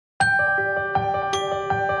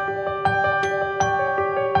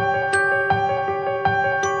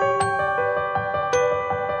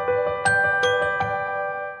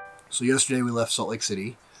So yesterday we left Salt Lake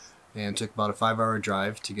City and took about a 5-hour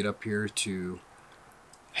drive to get up here to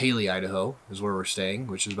Hailey, Idaho is where we're staying,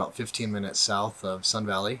 which is about 15 minutes south of Sun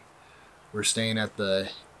Valley. We're staying at the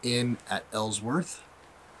Inn at Ellsworth.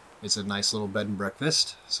 It's a nice little bed and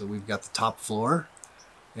breakfast. So we've got the top floor,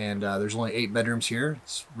 and there's only 8 bedrooms here.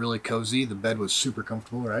 It's really cozy. The bed was super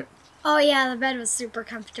comfortable, right? Oh yeah, the bed was super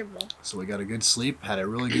comfortable. So we got a good sleep, had a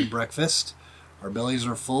really good breakfast. Our bellies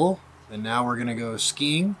are full, and now we're gonna go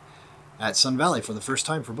skiing at Sun Valley for the first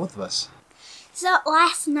time for both of us. So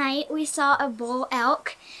last night we saw a bull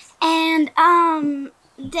elk, and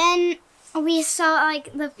then we saw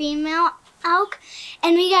like the female elk,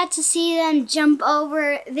 and we got to see them jump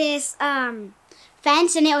over this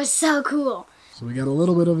fence, and it was so cool. So we got a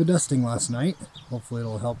little bit of a dusting last night. Hopefully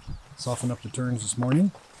it'll help soften up the turns this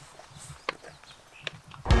morning.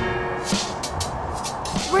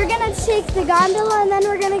 We're gonna take the gondola and then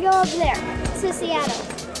we're gonna go up there to Seattle.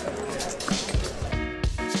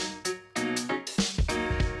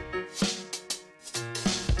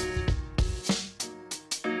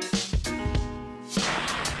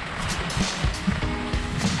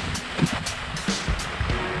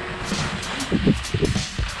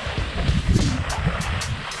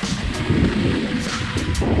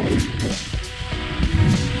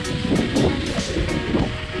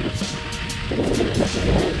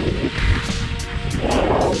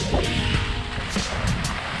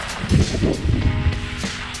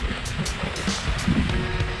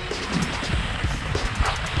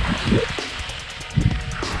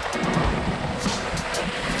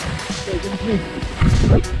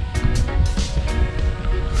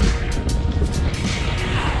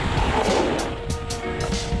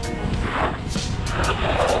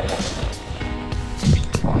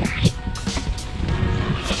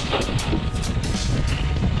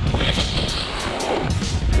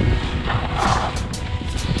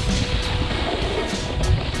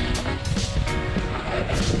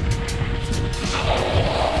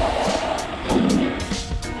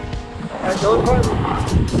 Going farther.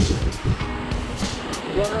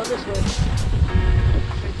 Going around this way.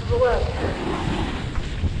 Straight to the left.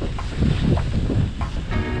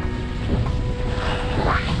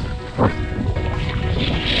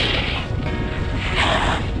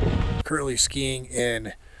 Currently skiing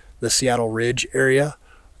in the Seattle Ridge area.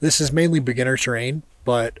 This is mainly beginner terrain,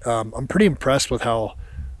 but I'm pretty impressed with how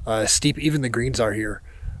steep even the greens are here.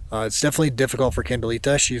 It's definitely difficult for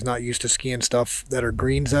Candelita. She's not used to skiing stuff that are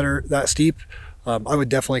greens that are that steep. I would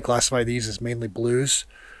definitely classify these as mainly blues.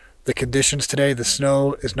 The conditions today, the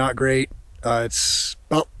snow is not great. It's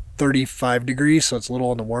about 35 degrees, so it's a little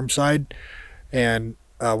on the warm side. And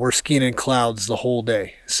we're skiing in clouds the whole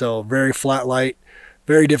day. So very flat light,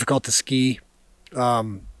 very difficult to ski.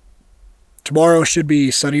 Tomorrow should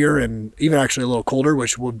be sunnier and even actually a little colder,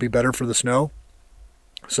 which would be better for the snow.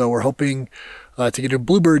 So we're hoping to get a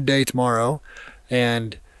bluebird day tomorrow.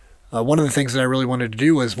 And one of the things that I really wanted to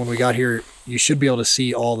do was when we got here, you should be able to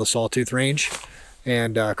see all the Sawtooth Range.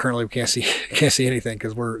 And currently we can't see anything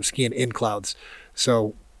because we're skiing in clouds.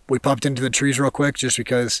 So we popped into the trees real quick just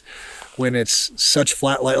because when it's such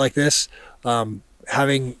flat light like this,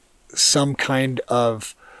 having some kind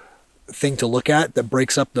of thing to look at that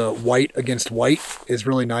breaks up the white against white is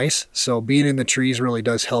really nice. So being in the trees really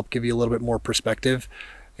does help give you a little bit more perspective.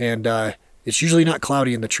 And it's usually not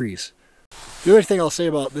cloudy in the trees. The other thing I'll say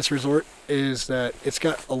about this resort is that it's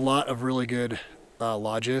got a lot of really good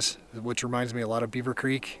lodges, which reminds me a lot of Beaver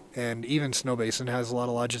Creek, and even Snow Basin has a lot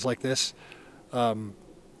of lodges like this. So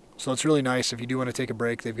it's really nice if you do want to take a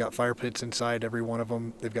break. They've got fire pits inside every one of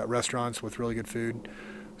them. They've got restaurants with really good food.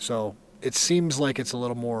 So it seems like it's a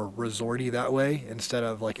little more resorty that way instead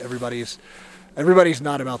of like everybody's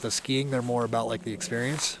not about the skiing. They're more about like the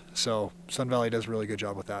experience. So Sun Valley does a really good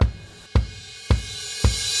job with that.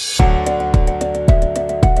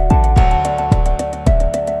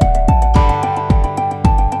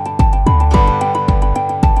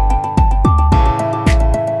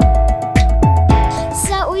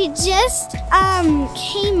 So we just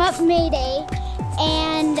came up Mayday,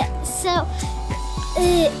 and so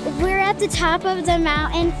we're at the top of the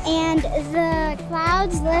mountain, and the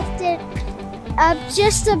clouds lifted up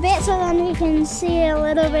just a bit so then we can see a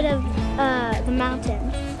little bit of the mountain.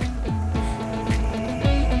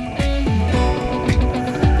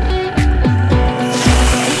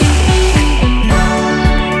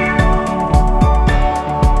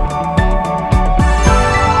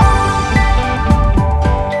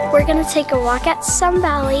 We're gonna take a walk at Sun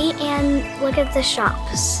Valley and look at the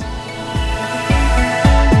shops.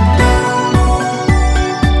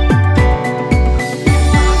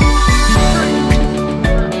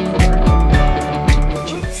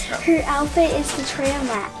 it is the trail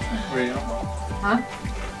map. Huh?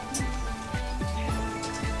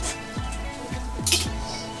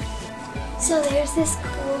 So there's this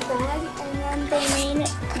cool bag, and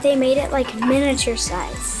then they made it like miniature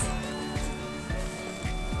size.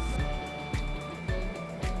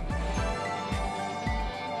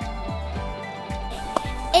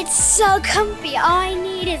 It's so comfy. All I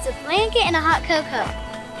need is a blanket and a hot cocoa.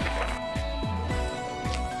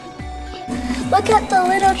 Look at the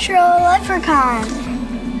little troll leprechaun.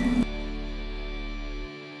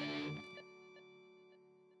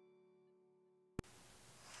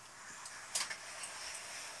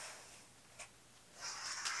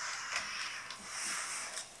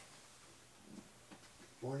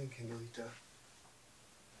 Morning, Candelita.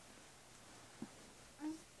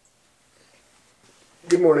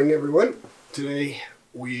 Good morning, everyone. Today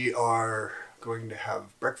we are going to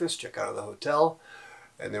have breakfast, check out of the hotel,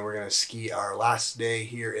 and then we're going to ski our last day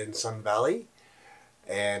here in Sun Valley.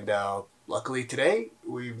 And luckily today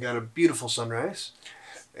we've got a beautiful sunrise,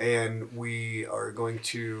 and we are going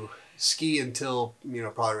to ski until,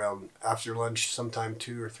 probably around after lunch, sometime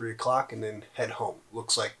 2 or 3 o'clock, and then head home.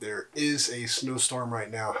 Looks like there is a snowstorm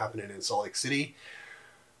right now happening in Salt Lake City,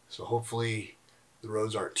 so hopefully the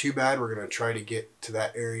roads aren't too bad. We're going to try to get to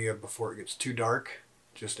that area before it gets too dark,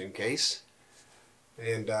 just in case.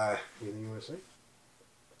 And anything you want to say?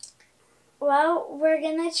 Well, we're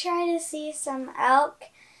gonna try to see some elk,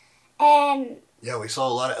 and yeah, we saw a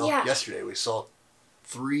lot of elk yesterday. We saw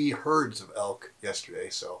 3 herds of elk yesterday,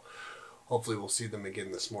 so hopefully we'll see them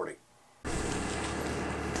again this morning.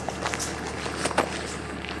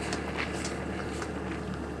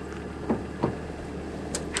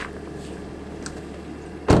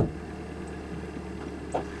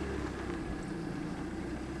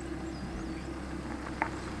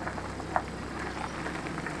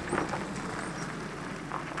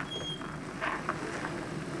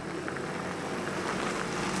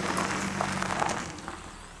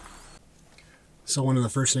 So one of the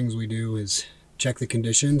first things we do is check the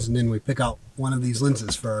conditions, and then we pick out one of these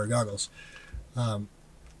lenses for our goggles.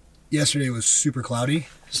 Yesterday was super cloudy,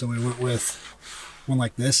 so we went with one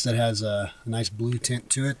like this that has a nice blue tint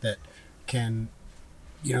to it that can,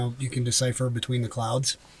 you can decipher between the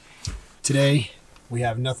clouds. Today we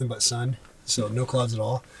have nothing but sun, so no clouds at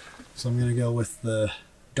all. So I'm going to go with the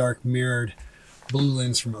dark mirrored blue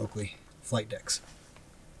lens from Oakley Flight Decks.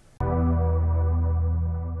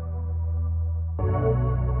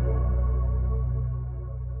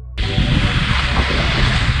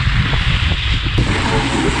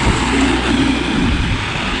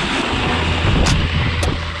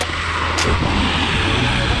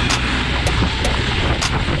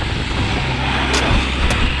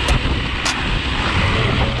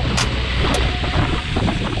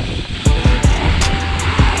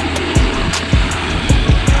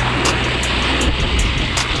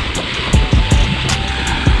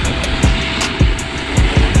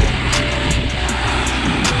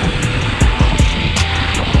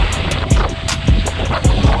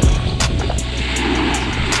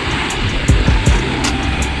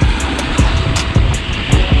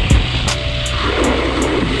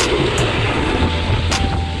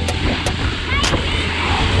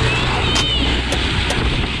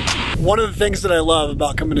 One of the things that I love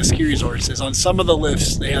about coming to ski resorts is on some of the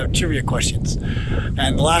lifts they have trivia questions.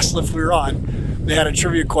 And the last lift we were on, they had a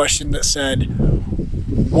trivia question that said,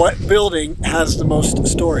 what building has the most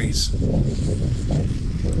stories?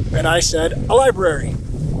 And I said, a library.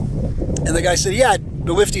 And the guy said, yeah.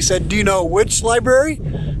 The lifty said, do you know which library?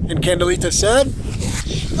 And Candelita said,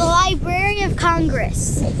 the Library of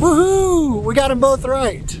Congress. Woohoo! We got them both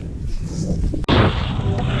right.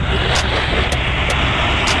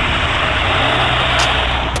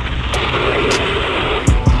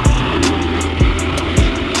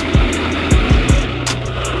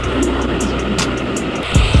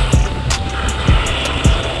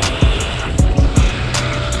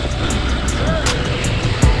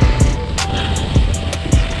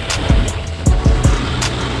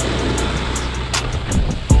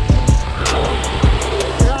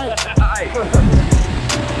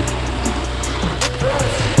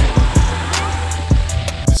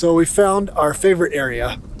 So we found our favorite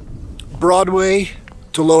area, Broadway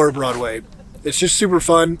to Lower Broadway. It's just super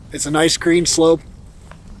fun. It's a nice green slope.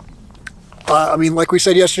 Like we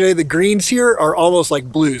said yesterday, the greens here are almost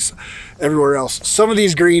like blues everywhere else. Some of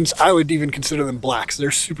these greens, I would even consider them blacks. They're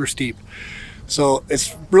super steep. So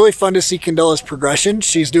it's really fun to see Candela's progression.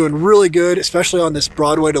 She's doing really good, especially on this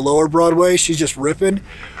Broadway to Lower Broadway. She's just ripping.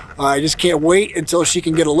 I just can't wait until she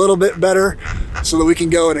can get a little bit better so that we can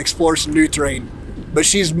go and explore some new terrain. But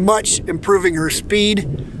she's much improving her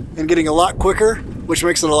speed and getting a lot quicker, which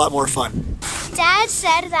makes it a lot more fun. Dad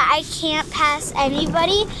said that I can't pass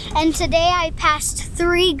anybody, and today I passed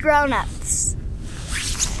 3 grown-ups.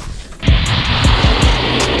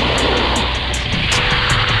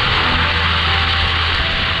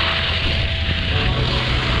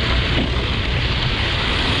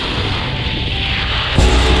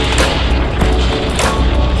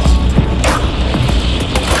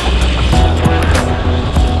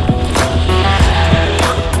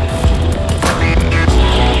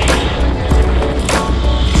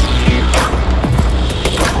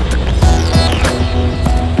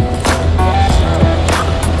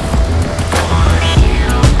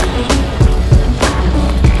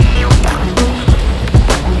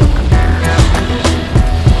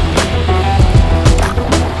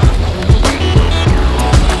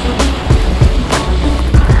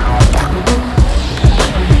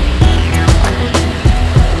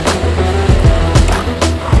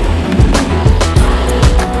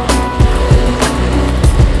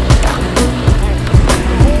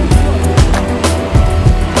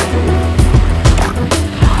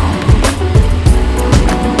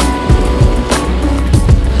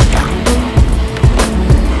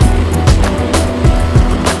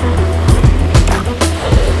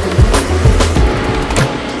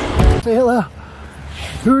 Say hello.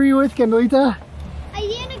 Who are you with, Candelita? A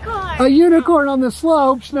unicorn. A unicorn on the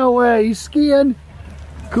slopes? No way. He's skiing.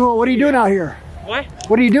 Cool. What are you doing out here? What?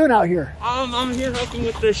 What are you doing out here? I'm here helping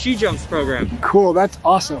with the She Jumps program. Cool. That's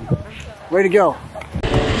awesome. Way to go.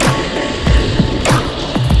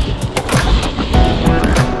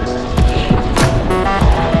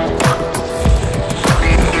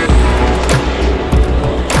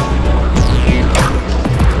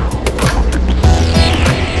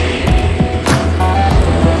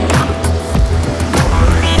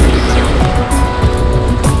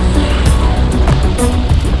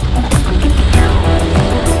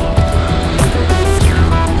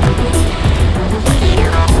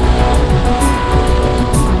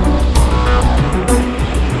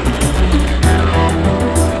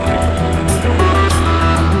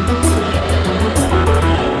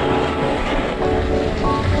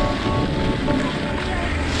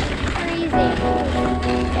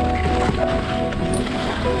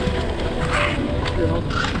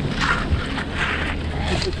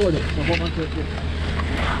 It's recording, so hold on to it.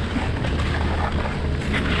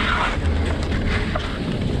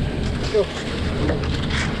 Go.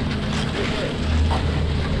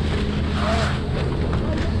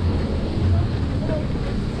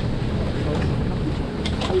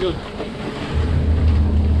 How you doing?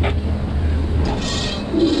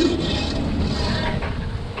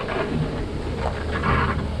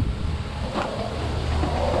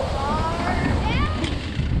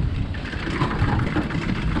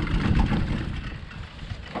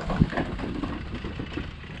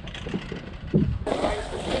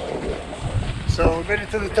 So we made it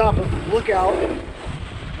to the top of the lookout.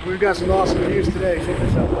 We've got some awesome views today. Check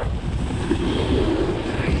this out.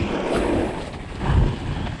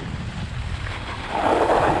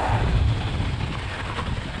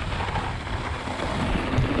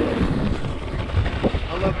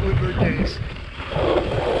 I love Bluebird days.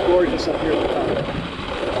 It's gorgeous up here at the top.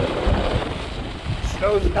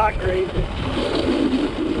 Snow's not great, but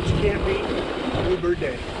you can't beat a Bluebird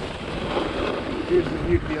day. Here's the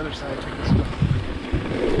view to the other side. Check this out.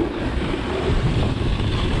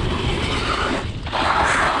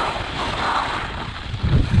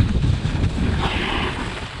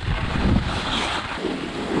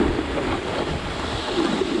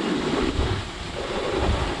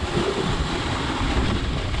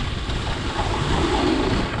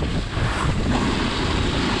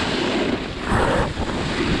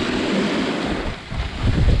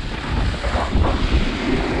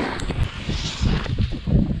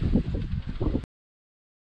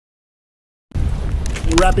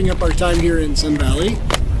 We're wrapping up our time here in Sun Valley,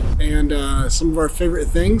 and some of our favorite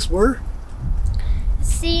things were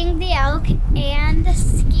Seeing the elk and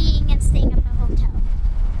skiing and staying at the hotel.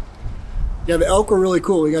 Yeah, the elk were really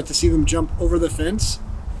cool. We got to see them jump over the fence.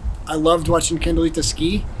 I loved watching Candelita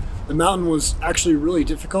ski. The mountain was actually really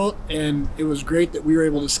difficult, and it was great that we were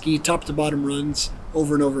able to ski top to bottom runs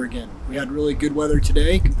over and over again. We had really good weather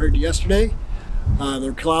today compared to yesterday.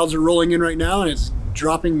 The clouds are rolling in right now, and it's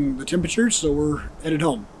dropping the temperatures, so we're headed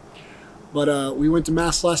home. But we went to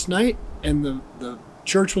Mass last night, and the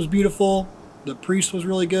church was beautiful. The priest was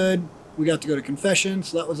really good. We got to go to confession,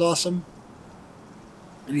 so that was awesome.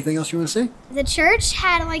 Anything else you want to say? The church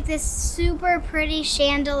had like this super pretty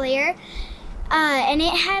chandelier, and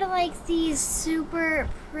it had like these super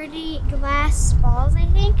pretty glass balls, I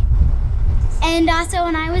think. And also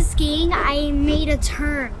when I was skiing, I made a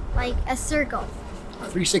turn, like a circle.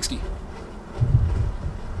 360.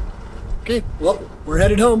 Okay, well, we're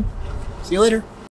headed home. See you later.